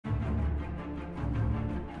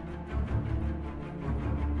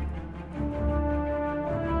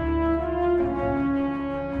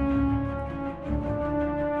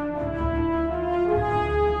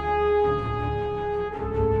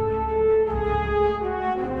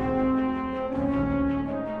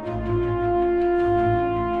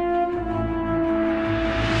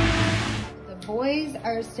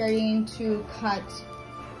they're starting to cut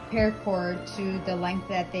paracord to the length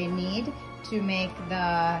that they need to make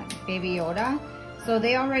the Baby Yoda. So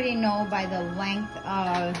they already know by the length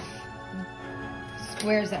of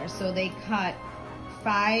squares there. So they cut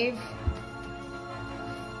 5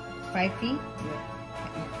 feet.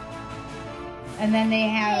 And then they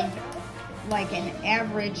have like an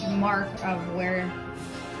average mark of where,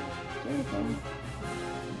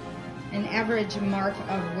 an average mark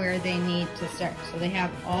of where they need to start. So they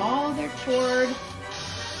have all their chord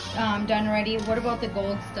done ready. What about the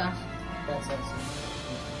gold stuff? That's it.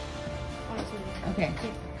 Okay.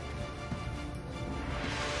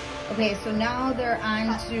 Okay, so now they're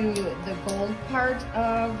on to the gold part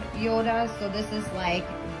of Yoda. So this is like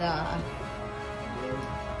the,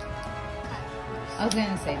 I was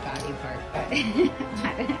gonna say body part, but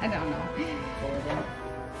I don't know.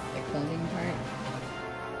 The clothing part.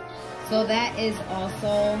 So that is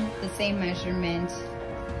also the same measurement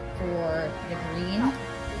for the green.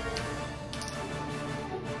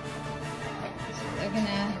 So they're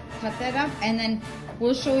gonna cut that up, and then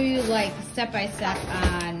we'll show you like step by step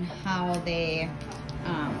on how they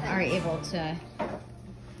are able to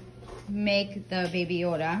make the Baby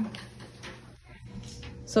Yoda.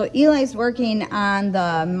 So Eli's working on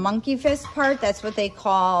the monkey fist part. That's what they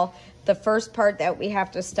call the first part that we have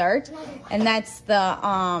to start. And that's the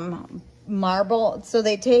marble. So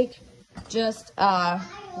they take just a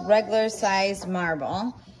regular sized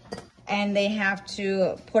marble and they have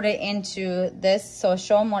to put it into this. So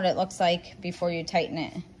show them what it looks like before you tighten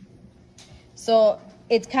it. So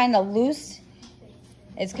it's kind of loose.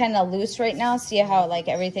 It's kind of loose right now. See how like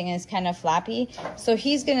everything is kind of floppy? So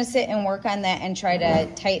he's gonna sit and work on that and try to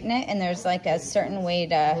tighten it. And there's like a certain way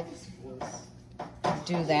to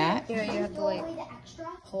do that. Yeah, you have to like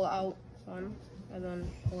pull out one and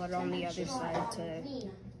then pull it on the other side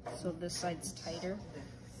so this side's tighter.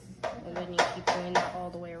 And then you keep going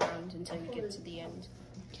all the way around until you get to the end.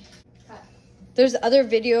 There's other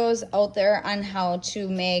videos out there on how to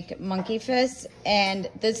make monkey fists, and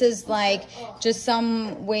this is like just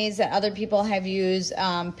some ways that other people have used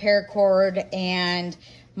paracord and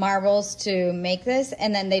marbles to make this,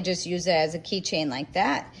 and then they just use it as a keychain like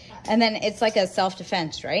that. And then it's like a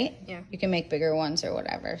self-defense, right? Yeah. You can make bigger ones or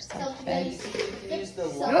whatever. Self-defense. You can use the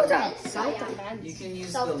Self-defense. You can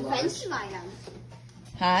use the large.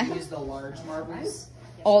 Huh? Use the large marbles.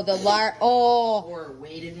 Oh, the Or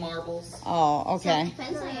weighted marbles. Oh, okay.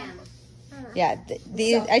 Yeah,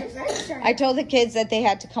 these. I told the kids that they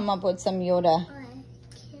had to come up with some Yoda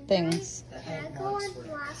things.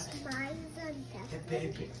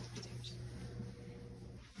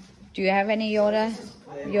 Do you have any Yoda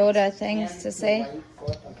things to say?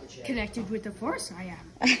 Connected with the Force, I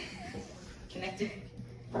am. Connected.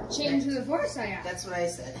 Chained to the Force, I am. That's what I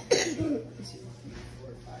said.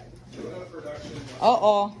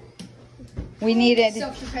 Uh-oh. We needed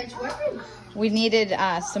Self-defense weapon. we needed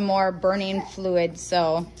some more burning fluid,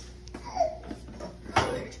 so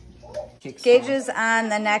Gage is on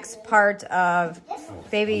the next part of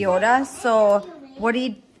Baby Yoda. So what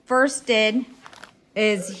he first did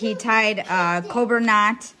is he tied a cobra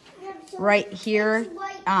knot right here.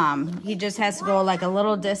 He just has to go like a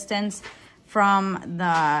little distance from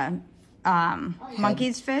the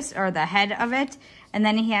monkey's fist or the head of it. And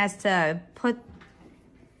then he has to put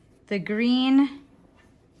the green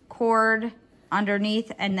cord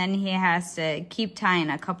underneath, and then he has to keep tying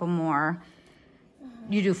a couple more.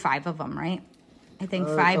 You do 5 of them, right? I think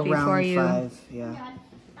 5 before you... Around 5, yeah.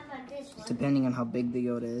 Depending on how big the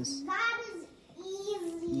Yoda is.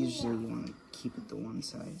 Usually you want to keep it to one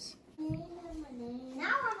size. There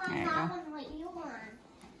you go.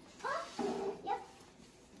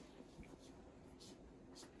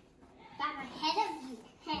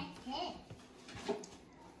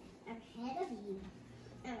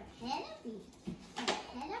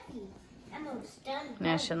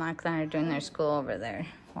 Nash and Lachlan are doing their school over there.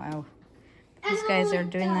 Wow. These guys are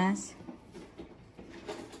doing this.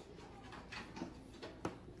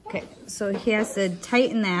 Okay, so he has to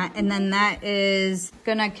tighten that, and then that is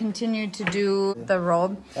gonna continue to do the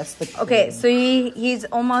robe. That's the Okay, so he's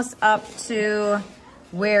almost up to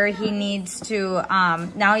where he needs to,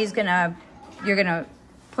 now you're gonna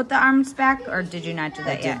put the arms back, or did you not do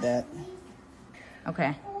that yet? I did that.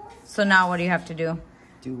 Okay, so now what do you have to do?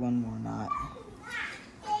 Do one more knot.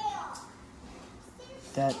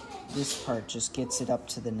 This part just gets it up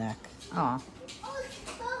to the neck. Oh.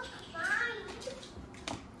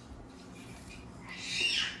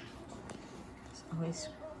 It's always...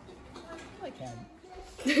 I can.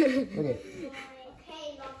 Okay.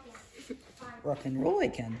 Rock and roll I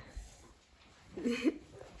can.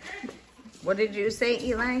 What did you say,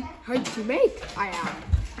 Eli? Hard to make. I am.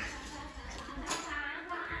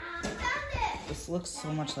 This looks so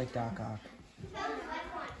much like Doc Ock.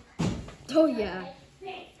 Oh yeah.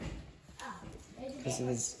 Because of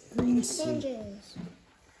his green suit.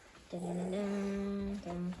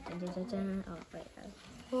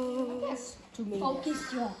 Oh, wait.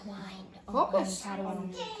 Focus your mind. Focus.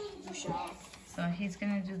 So he's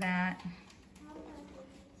gonna do that.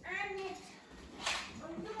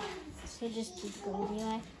 So just keep going,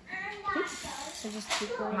 Eli. So just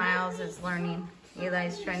keep going. Miles is learning.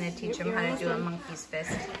 Eli's trying to teach him how to do a monkey's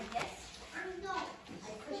fist.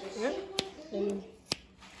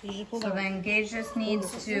 So then Gage just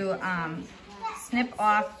needs to snip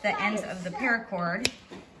off the ends of the paracord.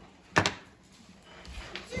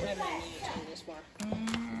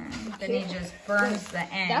 And then he just burns the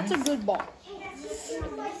ends. That's a good ball.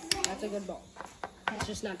 That's a good ball. It's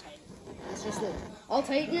just not tight. It's just loose. I'll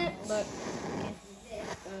tighten it, but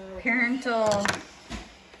Parental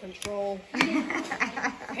control.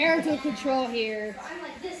 Parental control here.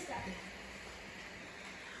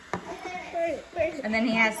 And then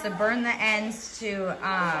he has to burn the ends to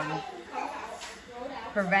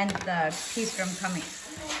prevent the piece from coming.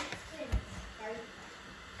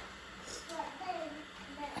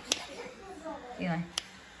 Eli.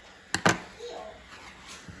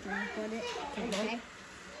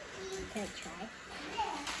 Can I try?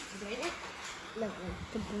 No,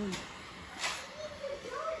 to boom.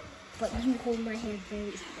 But you hold my hand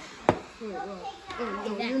very steady.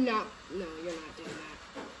 No, you're not. No, you're not doing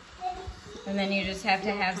that. And then you just have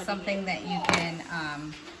to have something that you can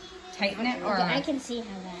tighten it or I can see how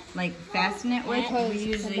that. like fasten it with. Because- We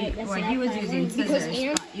usually, that's well, what he I was thought. using Because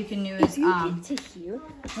scissors. But you can use If you get to here,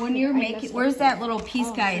 when you're making. Where's that little piece,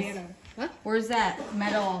 guys? Huh? Where's that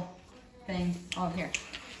metal thing? Oh, here.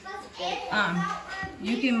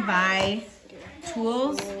 You can buy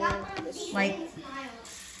tools like.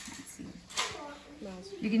 Let's see.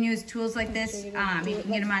 You can use tools like this. You can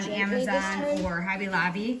get them on Amazon or Hobby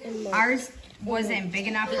Lobby. Ours wasn't big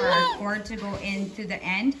enough for our cord to go in through the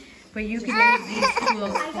end, but you can use these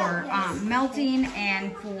tools for melting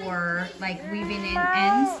and for like weaving in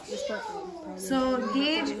ends. So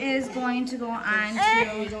Gage is going to go on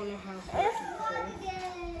to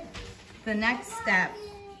the next step,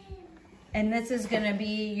 and this is going to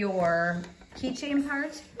be your keychain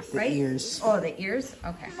part, right? The ears. Oh, the ears?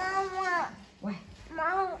 Okay. What?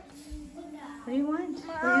 What do you want?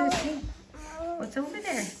 What do you see? What's over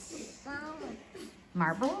there?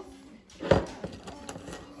 Marble?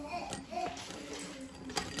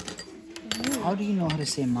 How do you know how to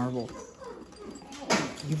say marble?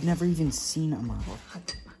 You've never even seen a marble.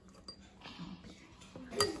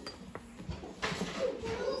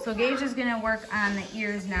 So Gage is gonna work on the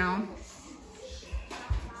ears now.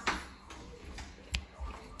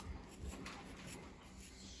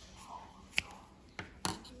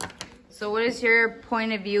 So what is your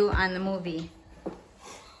point of view on the movie?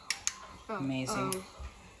 Amazing.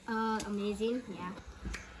 amazing, yeah.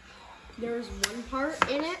 There's one part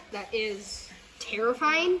in it that is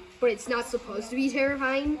terrifying, but it's not supposed to be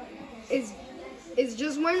terrifying. It's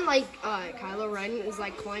just when like Kylo Ren is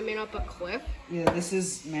like climbing up a cliff. Yeah, this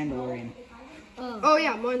is Mandalorian. Oh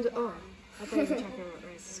yeah, mine's I thought you were talking about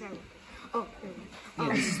Rise of Skywalker. Oh,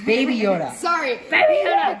 Yeah, this is Baby Yoda. sorry, Baby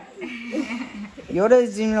Yoda. Yoda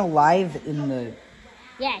isn't even alive in the...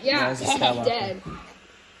 Yeah, Yeah, Rise of he's Skywalker. dead.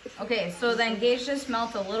 Okay, so then Gage just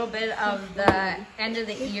melts a little bit of the end of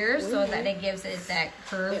the ear so that it gives it that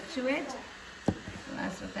curve to it. So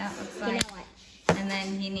that's what that looks you know like. what? And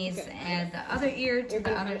then he needs to add the other ear to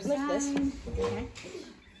the other like this. side. Okay.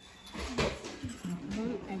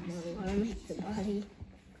 I really want to make the body.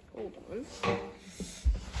 Hold on.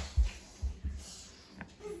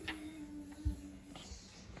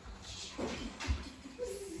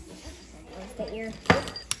 Where's the ear?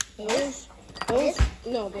 Those?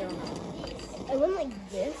 No, they're not. I went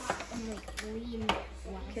like this and like lean.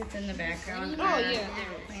 Kids in the background Oh, are yeah.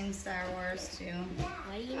 playing Star Wars too.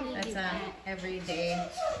 Why do you need That's to do a that? everyday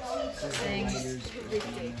thing.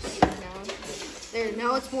 There,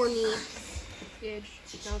 now it's more neat. Gage.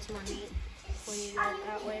 Now it's more neat when you do it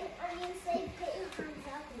that way.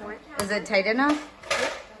 Is it tight enough?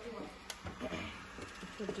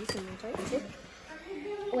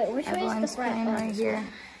 Wait, which way is the Evelyn's front? playing Oh, right here.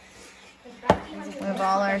 We have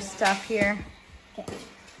all our stuff here. okay.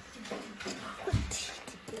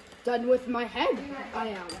 Done with my head, I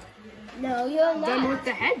am. No, you're not. Done with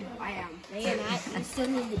the head, I am. No, you're not. You still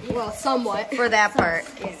need the ear. Well, somewhat. For that part.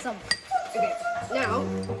 Some. Okay, now,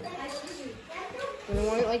 when I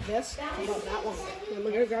want it like this, how about that one? Then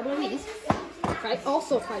we're gonna grab one of these. Right,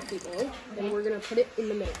 also 5 people, and we're gonna put it in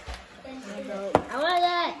the middle. I want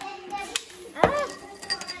that. Ah.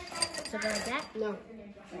 Something like that? No.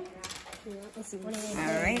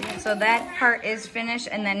 All right, so that part is finished,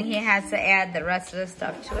 and then he has to add the rest of the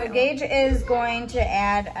stuff to it. Gage is going to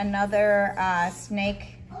add another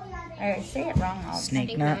snake. I say it wrong all the time.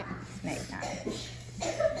 Snake nut. Snake nut.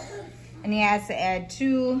 And he has to add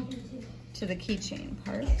 2 to the keychain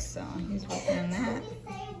part, so he's working on that.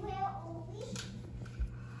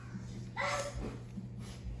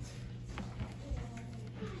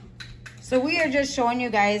 So we are just showing you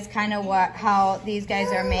guys kind of how these guys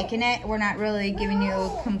are making it. We're not really giving you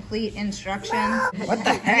complete instructions. What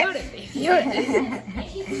the heck?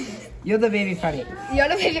 Yoda baby party.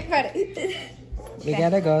 Yoda baby party. We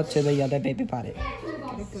gotta go to the Yoda baby party.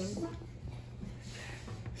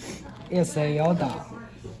 It's a Yoda.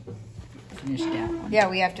 Finish that one. Yeah,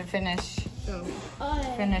 we have to finish Oh.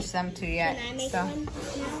 them too yet. Can I make So. one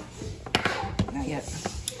now? Not yet.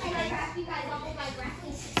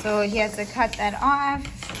 So he has to cut that off.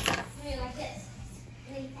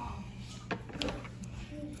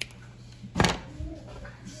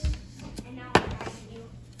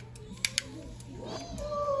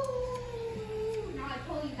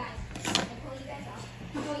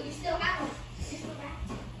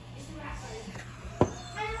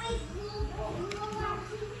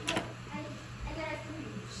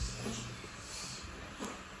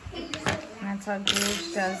 And that's how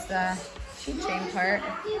Gage does the keychain part.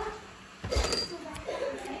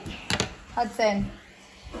 Hudson.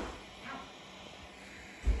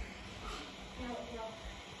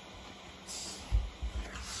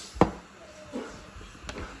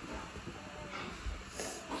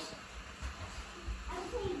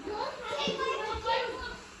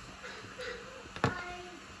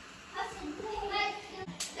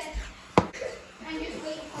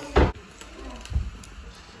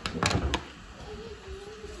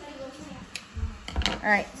 All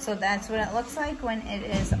right, so that's what it looks like when it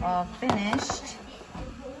is all finished.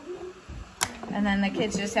 And then the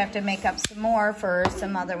kids just have to make up some more for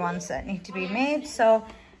some other ones that need to be made. So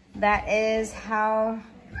that is how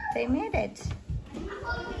they made it.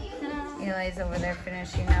 Eli's over there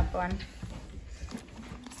finishing up one.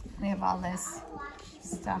 We have all this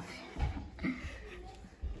stuff.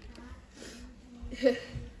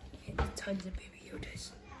 Tons of baby Yodas.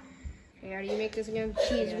 Hey, how do you make this again?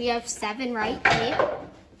 Jeez, we have 7, right? 8?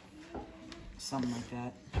 Something like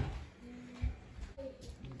that.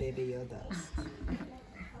 Baby Yoda.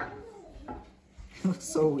 Looks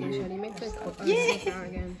so How weird. do you make this? Yeah.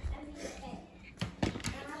 Again.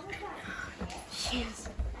 Yes.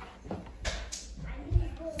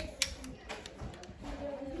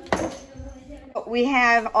 We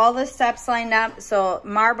have all the steps lined up. So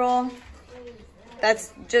marble,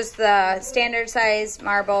 that's just the standard size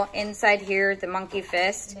marble. Inside here, the monkey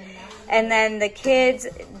fist. And then the kids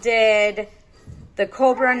did the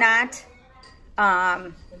cobra knot.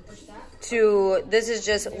 This is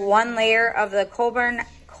just one layer of the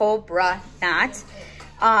cobra knot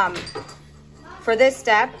for this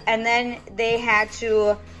step. And then they had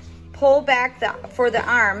to pull back for the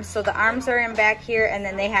arms. So the arms are in back here, and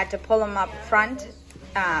then they had to pull them up front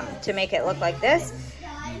to make it look like this.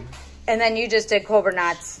 And then you just did cobra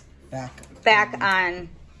knots back on,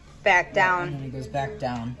 back down. And then it goes back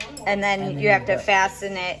down. And then you have to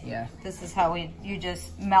fasten it. Yeah. This is how you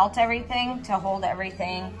just melt everything to hold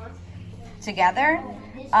everything together.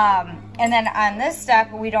 And then on this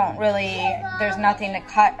step, we don't really, there's nothing to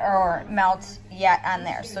cut or melt yet on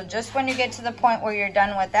there. So just when you get to the point where you're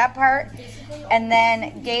done with that part, and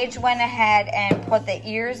then Gage went ahead and put the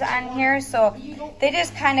ears on here. So they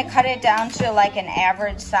just kind of cut it down to like an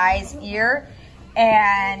average size ear.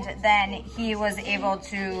 And then he was able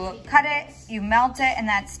to cut it, you melt it, and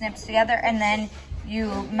that snips together. And then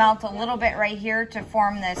you melt a little bit right here to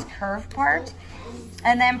form this curved part.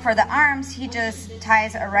 And then for the arms, he just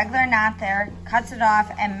ties a regular knot there, cuts it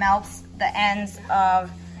off, and melts the ends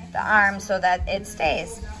of the arm so that it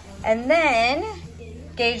stays. And then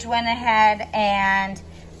Gage went ahead and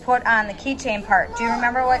put on the keychain part. Do you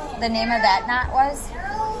remember what the name of that knot was?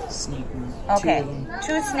 Snake knot. Okay,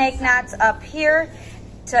 2 snake knots up here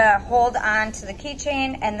to hold on to the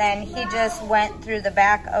keychain, and then he just went through the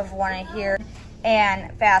back of one of here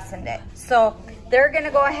and fastened it. So they're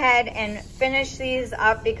gonna go ahead and finish these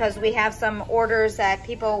up because we have some orders that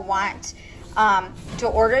people want to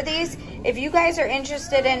order these. If you guys are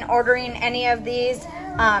interested in ordering any of these,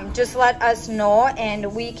 just let us know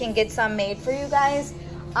and we can get some made for you guys.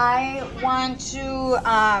 I want to,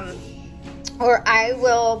 or I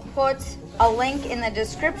will put a link in the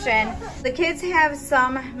description. The kids have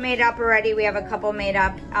some made up already. We have a couple made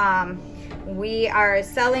up. We are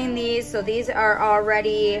selling these, so these are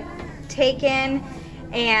already taken,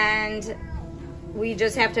 and we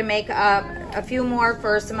just have to make up a few more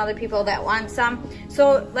for some other people that want some.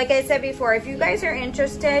 So like I said before, if you guys are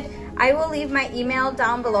interested, I will leave my email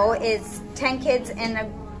down below. It's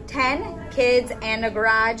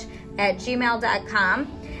 10kidsandagarage@gmail.com,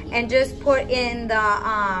 and just put in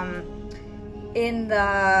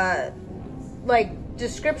the like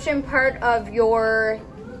description part of your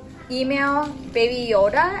email Baby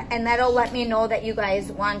Yoda, and that'll let me know that you guys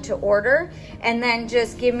want to order, and then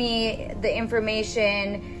just give me the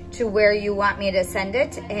information to where you want me to send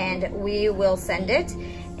it, and we will send it.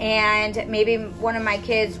 And maybe one of my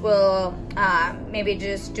kids will maybe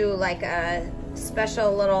just do like a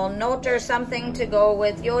special little note or something to go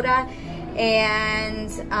with Yoda. And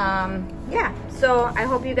yeah, so I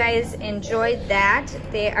hope you guys enjoyed that.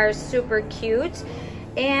 They are super cute.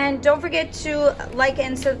 And don't forget to like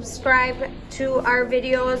and subscribe to our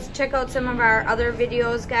videos. Check out some of our other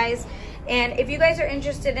videos, guys. And if you guys are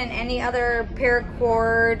interested in any other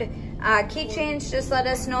paracord keychains, just let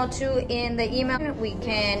us know too in the email. We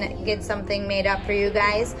can get something made up for you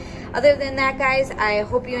guys. Other than that, guys, I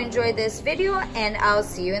hope you enjoyed this video, and I'll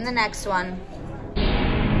see you in the next one.